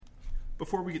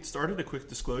Before we get started, a quick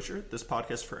disclosure. This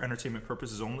podcast is for entertainment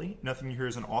purposes only. Nothing you hear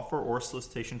is an offer or a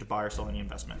solicitation to buy or sell any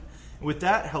investment. And with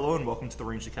that, hello and welcome to the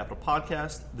Rangeley Capital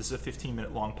Podcast. This is a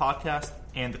 15-minute long podcast,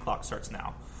 and the clock starts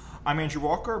now. I'm Andrew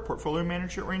Walker, portfolio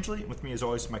manager at Rangeley. With me, as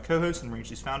always, is my co-host and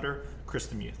Rangeley's founder, Chris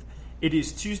Demuth. It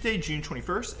is Tuesday, June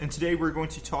 21st, and today we're going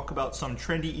to talk about some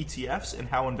trendy ETFs and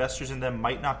how investors in them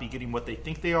might not be getting what they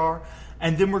think they are.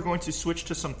 And then we're going to switch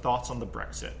to some thoughts on the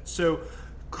Brexit. So,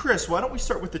 Chris, why don't we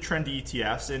start with the trendy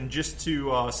ETFs? And just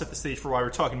to set the stage for why we're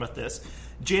talking about this,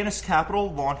 Janus Capital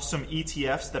launched some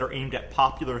ETFs that are aimed at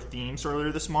popular themes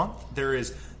earlier this month. There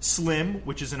is Slim,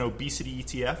 which is an obesity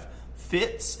ETF,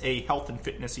 Fits, a health and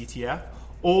fitness ETF,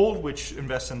 Old, which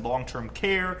invests in long-term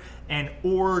care, and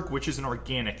Org, which is an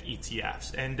organic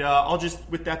ETFs. And I'll just,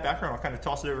 with that background, I'll kind of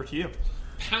toss it over to you.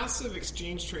 Passive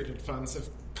exchange-traded funds have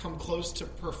come close to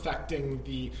perfecting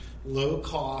the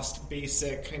low-cost,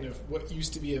 basic, kind of what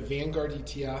used to be a Vanguard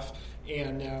ETF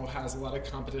and now has a lot of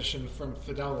competition from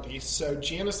Fidelity. So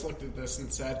Janus looked at this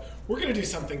and said, we're going to do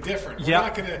something different.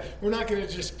 We're not going to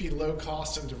just be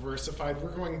low-cost and diversified.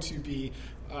 We're going to be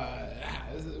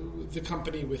the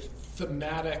company with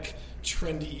thematic,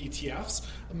 trendy ETFs.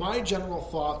 My general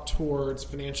thought towards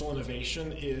financial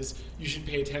innovation is you should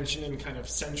pay attention in kind of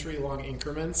century-long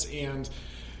increments, and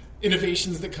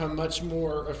innovations that come much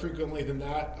more frequently than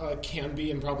that can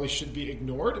be and probably should be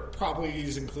ignored, probably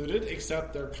these included,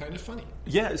 except they're kind of funny.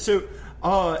 Yeah, so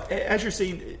as you're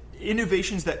saying,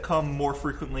 innovations that come more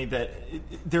frequently, that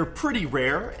they're pretty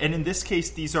rare, and in this case,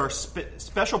 these are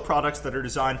special products that are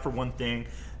designed for one thing.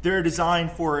 They're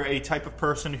designed for a type of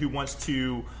person who wants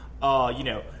to,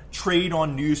 trade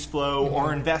on news flow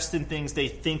or invest in things they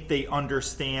think they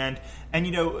understand. And,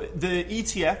 the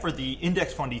ETF or the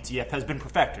index fund ETF has been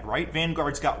perfected, right?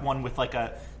 Vanguard's got one with like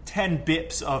a 10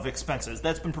 bips of expenses.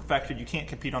 That's been perfected. You can't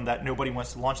compete on that. Nobody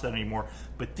wants to launch that anymore.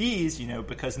 But these,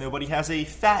 because nobody has a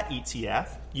fat ETF,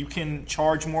 you can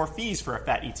charge more fees for a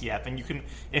fat ETF. And you can,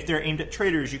 if they're aimed at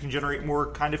traders, you can generate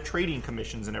more kind of trading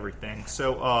commissions and everything.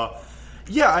 So,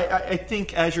 I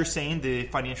think, as you're saying, the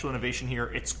financial innovation here,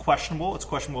 it's questionable. It's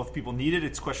questionable if people need it.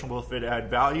 It's questionable if it add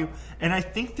value. And I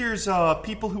think there's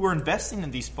people who are investing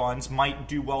in these funds might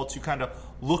do well to kind of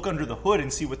look under the hood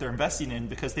and see what they're investing in,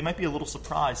 because they might be a little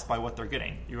surprised by what they're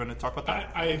getting. You want to talk about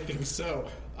that? I think so.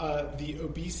 The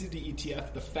obesity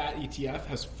ETF, the fat ETF,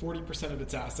 has 40% of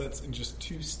its assets in just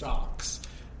two stocks.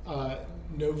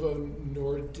 Novo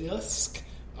Nordisk,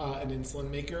 an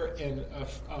insulin maker, and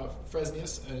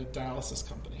Fresenius, a dialysis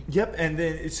company. Yep, and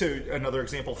then so another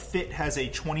example, Fit has a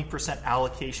 20%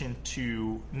 allocation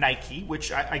to Nike,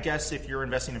 which I guess if you're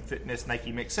investing in fitness,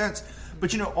 Nike makes sense.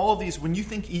 But all of these, when you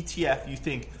think ETF, you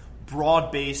think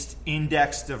broad-based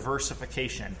index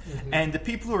diversification. And the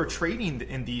people who are trading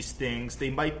in these things,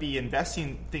 they might be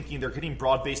investing thinking they're getting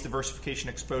broad-based diversification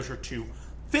exposure to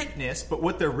fitness, but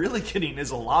what they're really getting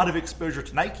is a lot of exposure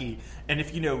to Nike. And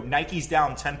if Nike's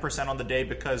down 10% on the day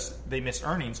because they miss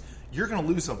earnings, you're going to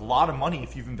lose a lot of money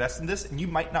if you've invested in this, and you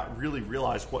might not really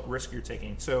realize what risk you're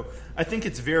taking. So I think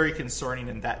it's very concerning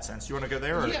in that sense. You want to go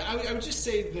there? Or? Yeah, I would just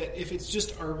say that if it's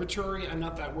just arbitrary, I'm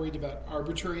not that worried about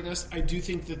arbitrariness. I do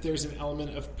think that there's an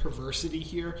element of perversity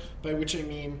here, by which I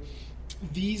mean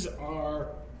these are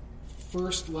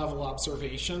first-level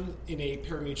observation in a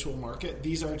pari-mutuel market.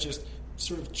 These are just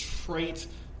sort of trite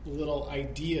little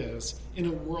ideas in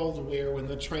a world where when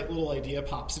the trite little idea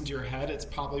pops into your head, it's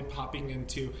probably popping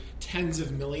into tens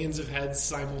of millions of heads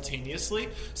simultaneously.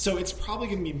 So it's probably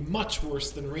going to be much worse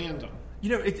than random.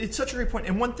 It's such a great point.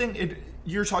 And one thing,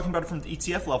 you're talking about it from the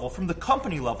ETF level. From the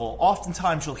company level,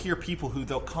 oftentimes you'll hear people who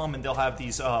they'll come and they'll have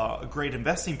these great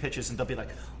investing pitches, and they'll be like,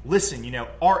 listen,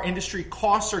 our industry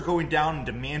costs are going down and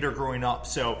demand are growing up,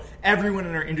 so everyone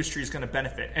in our industry is going to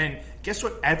benefit. And guess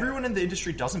what? Everyone in the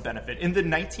industry doesn't benefit. In the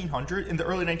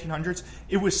early 1900s,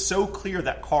 it was so clear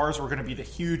that cars were going to be the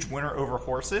huge winner over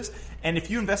horses. And if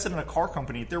you invested in a car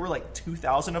company, there were like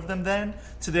 2,000 of them then.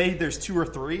 Today, there's 2 or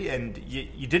 3, and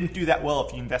you didn't do that well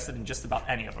if you invested in just about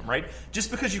any of them, right? Just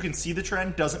because you can see the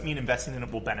trend doesn't mean investing in it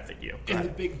will benefit you. And the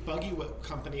big buggy whip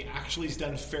company actually has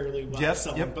done fairly well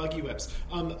selling buggy whips.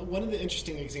 One of the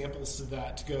interesting examples to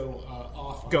that, to go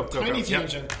off on a tiny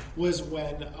tangent, was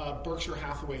when Berkshire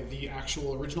Hathaway, the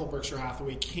actual original Berkshire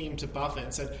Hathaway, came to Buffett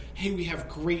and said, hey, we have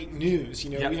great news.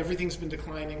 Everything's been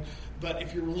declining, but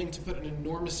if you're willing to put an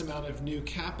enormous amount of new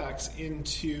capex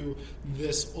into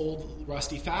this old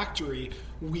rusty factory,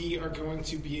 we are going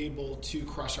to be able to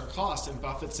crush our costs. And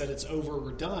Buffett said it's over,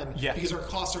 we're done, Yes. because our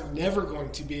costs are never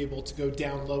going to be able to go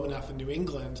down low enough in New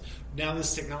England. Now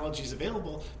this technology is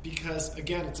available because,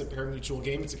 again, it's a pari-mutuel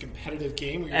game. It's a competitive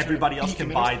game. Where Everybody else can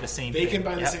buy the same thing. They can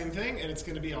buy the same thing, and it's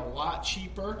going to be a lot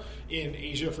cheaper in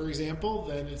Asia, for example,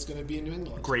 than it's going to be in New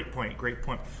England. Great point.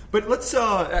 But let's,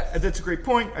 that's a great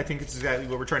point. I think it's exactly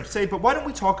what we're trying to say. But why don't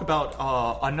we talk about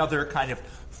another kind of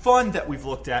fund that we've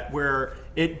looked at where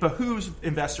it behooves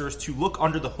investors to look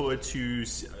under the hood to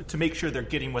make sure they're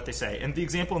getting what they say. And the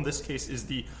example in this case is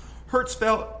the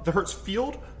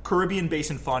Hertzfield Caribbean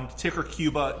Basin Fund, ticker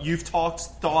Cuba. You've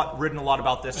written a lot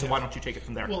about this, so why don't you take it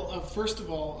from there? Well, first of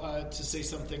all, to say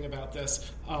something about this,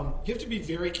 you have to be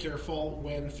very careful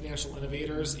when financial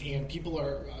innovators and people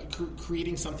are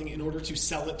creating something in order to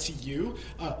sell it to you.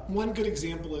 One good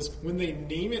example is when they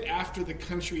name it after the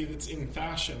country that's in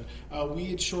fashion. We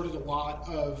had shorted a lot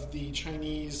of the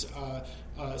Chinese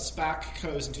SPAC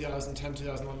codes in 2010,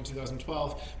 2011,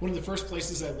 2012. One of the first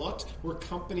places I looked were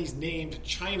companies named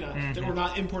China that were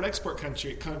not import-export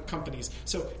companies.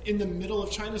 So in the middle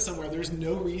of China somewhere, there's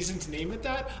no reason to name it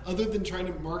that other than trying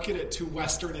to market it to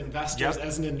Western investors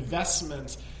as an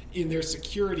investment in their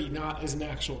security, not as an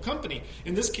actual company.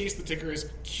 In this case, the ticker is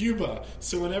Cuba.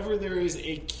 So whenever there is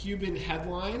a Cuban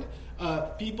headline,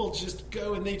 people just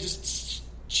go and they just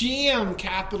jam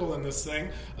capital in this thing.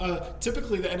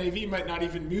 Typically, the NAV might not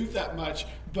even move that much,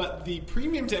 but the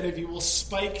premium to NAV will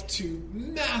spike to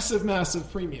massive,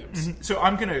 massive premiums. Mm-hmm. So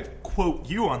I'm going to quote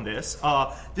you on this.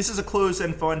 This is a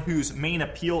closed-end fund whose main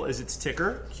appeal is its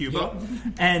ticker, Cuba.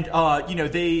 Yep. And,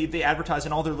 they advertise,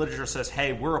 and all their literature says,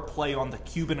 hey, we're a play on the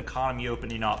Cuban economy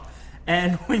opening up.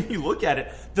 And when you look at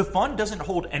it, the fund doesn't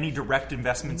hold any direct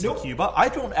investments in Cuba. I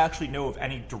don't actually know of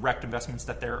any direct investments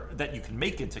that you can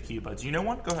make into Cuba. Do you know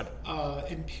one? Go ahead.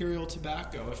 Imperial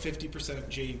Tobacco, a 50%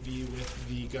 JV with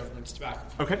the government's tobacco.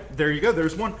 Okay, there you go.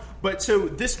 There's one. But so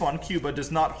this fund, Cuba,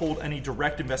 does not hold any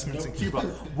direct investments in Cuba.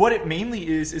 What it mainly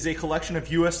is a collection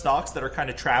of U.S. stocks that are kind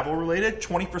of travel related.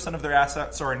 20% of their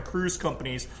assets are in cruise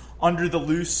companies under the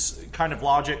loose kind of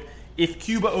logic. If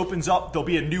Cuba opens up, there'll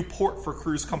be a new port for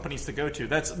cruise companies to go to.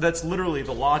 That's literally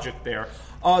the logic there.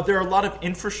 There are a lot of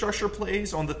infrastructure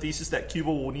plays on the thesis that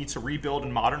Cuba will need to rebuild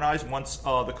and modernize once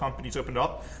the companies opened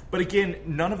up. But again,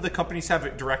 none of the companies have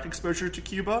a direct exposure to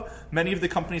Cuba. Many of the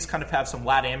companies kind of have some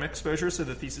LATAM exposure, so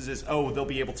the thesis is, they'll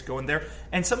be able to go in there.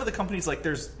 And some of the companies, like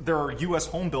there are U.S.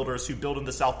 home builders who build in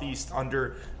the Southeast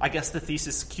under, I guess, the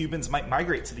thesis Cubans might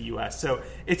migrate to the U.S. So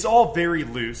it's all very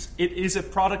loose. It is a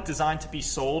product designed to be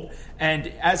sold, and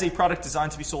as a product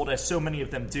designed to be sold, as so many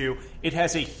of them do, it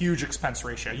has a huge expense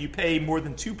ratio. You pay more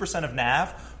than 2% of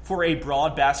NAV for a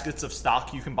broad baskets of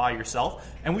stock you can buy yourself.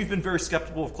 And we've been very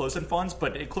skeptical of closed-end funds,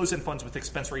 but closed-end funds with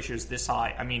expense ratios this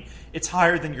high, I mean, it's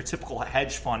higher than your typical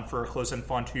hedge fund for a closed-end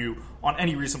fund who, on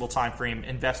any reasonable time frame,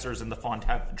 investors in the fund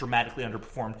have dramatically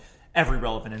underperformed every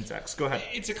relevant index. Go ahead.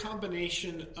 It's a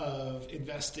combination of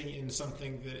investing in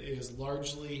something that is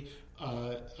largely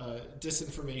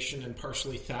disinformation and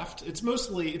partially theft. It's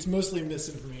mostly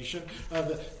misinformation.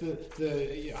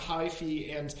 The high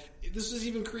fee, and this was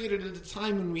even created at a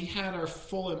time when we had our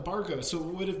full embargo, so it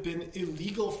would have been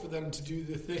illegal for them to do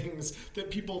the things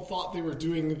that people thought they were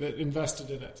doing that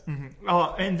invested in it.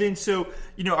 Mm-hmm. And then so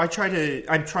I'm trying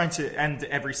to end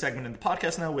every segment in the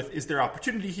podcast now with, is there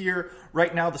opportunity here?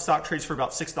 Right now the stock trades for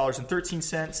about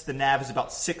 $6.13. The NAV is about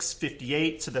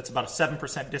 $6.58, so that's about a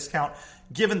 7% discount.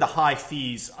 Given the high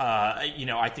fees,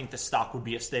 I think the stock would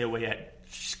be a stay away at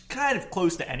kind of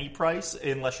close to any price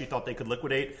unless you thought they could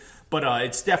liquidate. But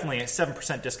it's definitely a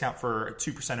 7% discount for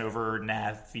 2% over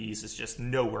NAV fees. It's just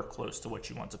nowhere close to what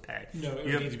you want to pay. No, it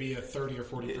would need to be a 30 or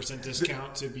 40%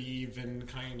 discount to be even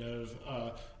kind of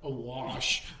a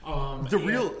wash.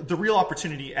 The real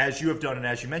opportunity, as you have done and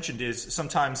as you mentioned, is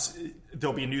sometimes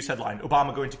there'll be a news headline,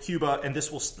 Obama going to Cuba, and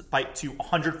this will spike to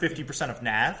 150% of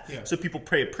NAV. Yeah. So people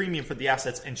pay a premium for the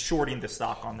assets, and shorting the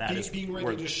stock on that being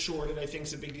ready to short it, I think,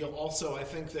 is a big deal. Also, I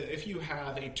think that if you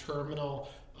have a terminal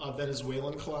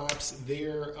Venezuelan collapse,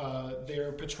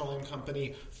 their petroleum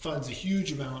company funds a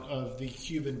huge amount of the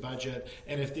Cuban budget,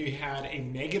 and if they had a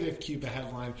negative Cuba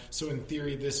headline, so in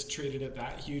theory this traded at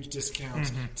that huge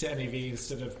discount to NAV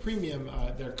instead of premium,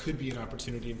 there could be an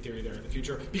opportunity in theory there in the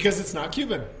future because it's not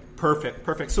Cuban.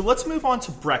 Perfect. So let's move on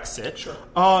to Brexit. Sure.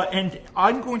 And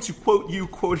I'm going to quote you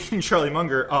quoting Charlie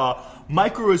Munger.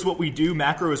 Micro is what we do,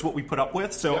 macro is what we put up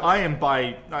with. So I am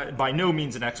by no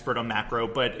means an expert on macro,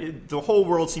 but the whole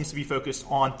world seems to be focused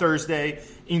on Thursday.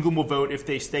 England will vote if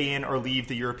they stay in or leave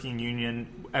the European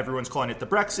Union. Everyone's calling it the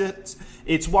Brexit.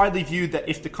 It's widely viewed that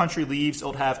if the country leaves,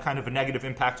 it'll have kind of a negative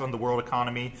impact on the world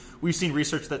economy. We've seen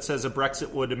research that says a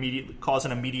Brexit would cause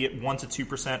an immediate 1 to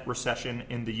 2% recession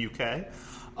in the UK.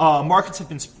 Markets have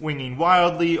been swinging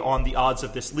wildly on the odds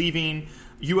of this leaving.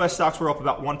 U.S. stocks were up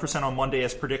about 1% on Monday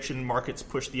as prediction markets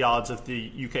pushed the odds of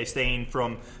the UK staying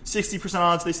from 60%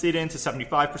 odds they stayed in to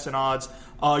 75% odds.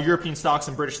 European stocks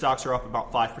and British stocks are up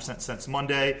about 5% since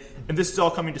Monday. And this is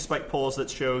all coming despite polls that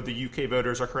show the UK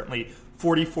voters are currently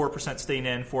 44% staying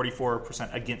in,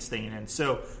 44% against staying in.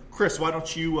 So, Chris, why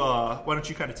don't you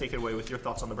kind of take it away with your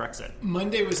thoughts on the Brexit?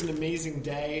 Monday was an amazing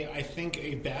day. I think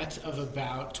a bet of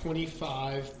about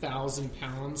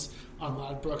 £25,000 on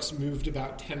Ladbrokes moved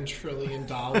about $10 trillion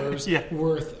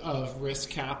worth of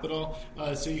risk capital.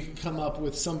 So you can come up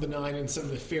with some benign and some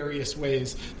nefarious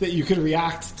ways that you could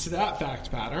react to that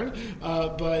fact pattern.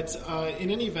 But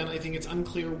in any event, I think it's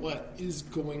unclear what is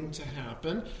going to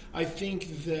happen. I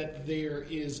think that there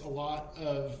is a lot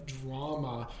of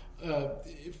drama.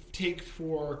 Take,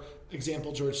 for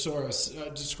example, George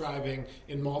Soros describing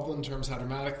in maudlin terms how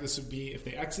dramatic this would be if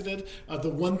they exited. The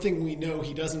one thing we know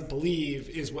he doesn't believe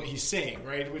is what he's saying,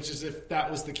 right? Which is if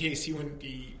that was the case, he wouldn't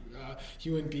be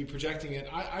projecting it.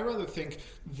 I rather think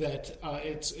that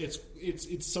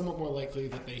it's somewhat more likely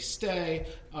that they stay,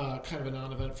 kind of a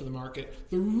non-event for the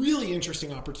market. The really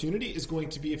interesting opportunity is going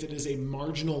to be if it is a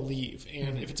marginal leave.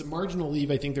 And if it's a marginal leave,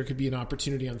 I think there could be an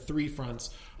opportunity on three fronts.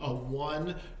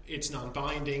 One, it's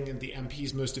non-binding, and the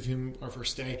MPs, most of whom are for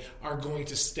stay, are going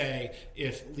to stay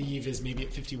if leave is maybe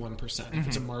at 51%, if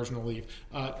it's a marginal leave.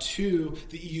 Two,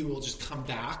 the EU will just come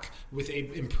back with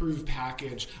a improved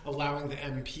package, allowing the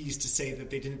MPs to say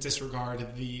that they didn't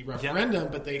disregard the referendum,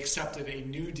 but they accepted a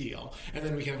new deal. And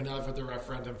then we can have another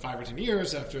referendum 5 or 10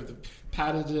 years after the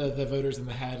patted the voters in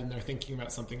the head and they're thinking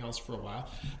about something else for a while.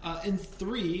 And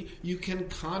three, you can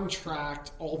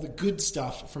contract all the good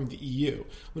stuff from the EU.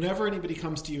 Whenever anybody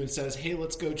comes to you and says, hey,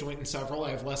 let's go joint and several,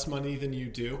 I have less money than you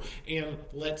do, and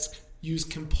let's use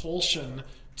compulsion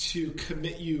to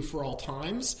commit you for all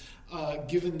times,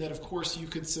 given that, of course, you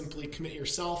could simply commit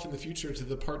yourself in the future to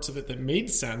the parts of it that made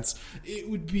sense, it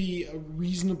would be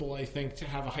reasonable, I think, to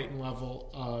have a heightened level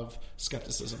of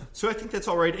skepticism. So I think that's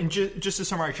all right. And just to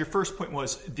summarize, your first point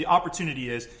was the opportunity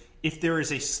is if there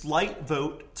is a slight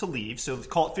vote to leave, so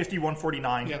call it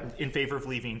 51-49 in favor of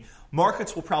leaving,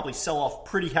 markets will probably sell off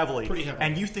pretty heavily.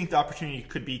 And you think the opportunity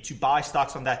could be to buy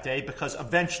stocks on that day because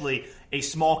eventually a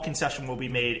small concession will be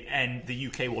made and the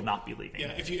UK will not be leaving.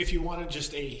 Yeah, if you wanted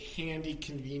just a handy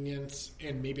convenience,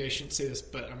 and maybe I shouldn't say this,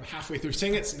 but I'm halfway through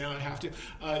saying it, so now I have to.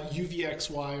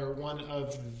 UVXY are one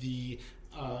of the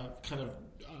kind of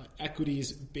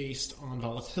equities based on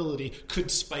volatility could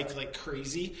spike like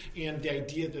crazy, and the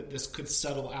idea that this could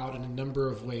settle out in a number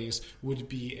of ways would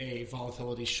be a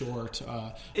volatility short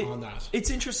on that. It's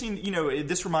interesting,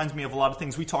 this reminds me of a lot of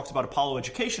things. We talked about Apollo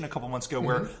Education a couple months ago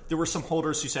where there were some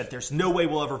holders who said there's no way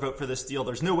we'll ever vote for this deal,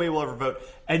 there's no way we'll ever vote,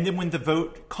 and then when the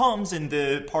vote comes and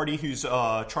the party who's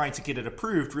trying to get it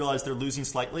approved realize they're losing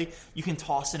slightly, you can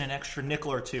toss in an extra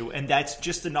nickel or two, and that's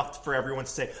just enough for everyone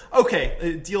to say,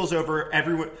 okay, deal's over,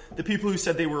 the people who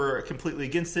said they were completely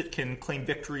against it can claim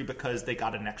victory because they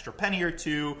got an extra penny or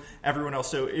two. Everyone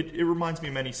else. So it reminds me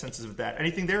in many senses of that.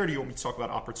 Anything there, or do you want me to talk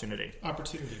about opportunity?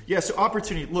 Opportunity. Yeah, so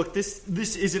opportunity. Look, this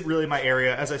isn't really my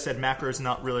area. As I said, macro is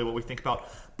not really what we think about.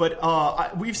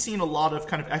 But we've seen a lot of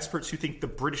kind of experts who think the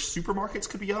British supermarkets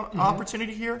could be an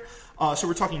opportunity here. So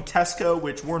we're talking Tesco,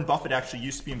 which Warren Buffett actually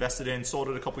used to be invested in, sold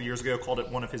it a couple years ago, called it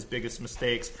one of his biggest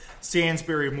mistakes.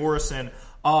 Sainsbury, Morrison.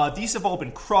 These have all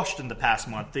been crushed in the past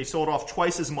month. They sold off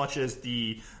twice as much as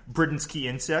the Britain's key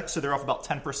index, so they're off about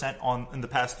 10% in the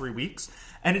past 3 weeks.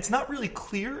 And it's not really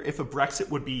clear if a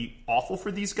Brexit would be awful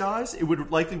for these guys. It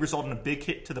would likely result in a big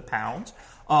hit to the pound.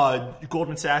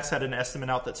 Goldman Sachs had an estimate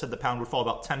out that said the pound would fall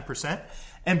about 10%.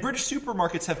 And British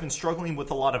supermarkets have been struggling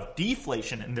with a lot of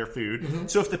deflation in their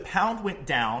food. So if the pound went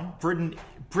down,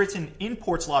 Britain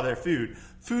imports a lot of their food.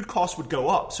 Food costs would go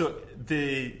up. So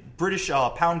the British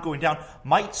pound going down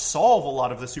might solve a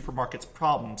lot of the supermarket's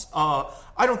problems.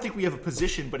 I don't think we have a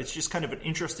position, but it's just kind of an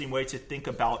interesting way to think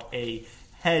about a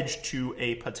hedge to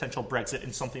a potential Brexit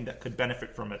and something that could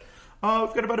benefit from it.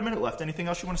 We've got about a minute left. Anything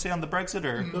else you want to say on the Brexit?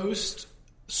 Or most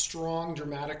strong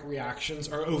dramatic reactions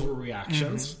are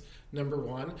overreactions. number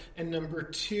one. And number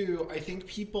two, I think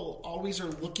people always are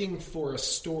looking for a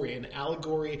story, an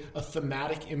allegory, a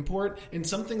thematic import, and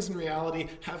some things in reality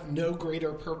have no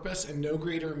greater purpose and no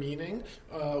greater meaning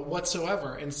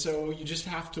whatsoever. And so you just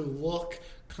have to look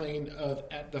kind of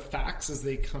at the facts as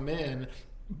they come in,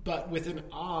 but with an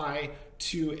eye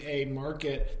to a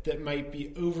market that might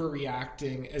be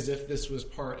overreacting as if this was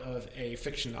part of a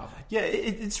fiction novel. Yeah,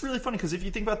 it's really funny because if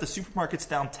you think about the supermarkets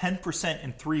down 10%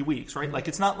 in 3 weeks, right? Like,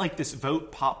 it's not like this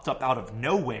vote popped up out of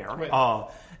nowhere. Right.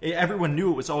 Everyone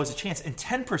knew it was always a chance. And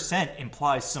 10%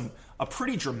 implies a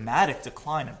pretty dramatic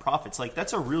decline in profits. Like,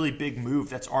 that's a really big move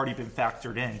that's already been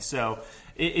factored in. So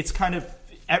it's kind of,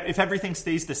 if everything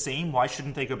stays the same, why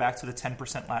shouldn't they go back to the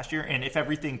 10% last year? And if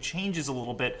everything changes a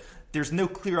little bit, there's no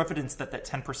clear evidence that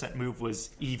 10% move was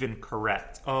even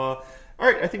correct. All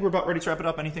right, I think we're about ready to wrap it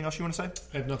up. Anything else you want to say?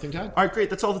 I have nothing to add. All right,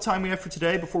 great. That's all the time we have for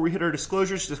today. Before we hit our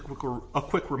disclosures, just a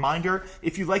quick reminder.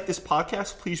 If you like this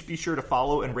podcast, please be sure to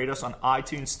follow and rate us on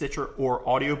iTunes, Stitcher, or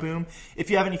Audioboom. If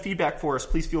you have any feedback for us,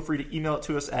 please feel free to email it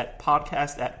to us at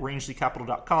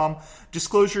podcast@rangeleycapital.com.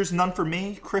 Disclosures, none for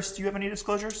me. Chris, do you have any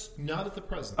disclosures? Not at the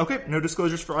present. Okay, no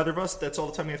disclosures for either of us. That's all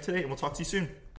the time we have today, and we'll talk to you soon.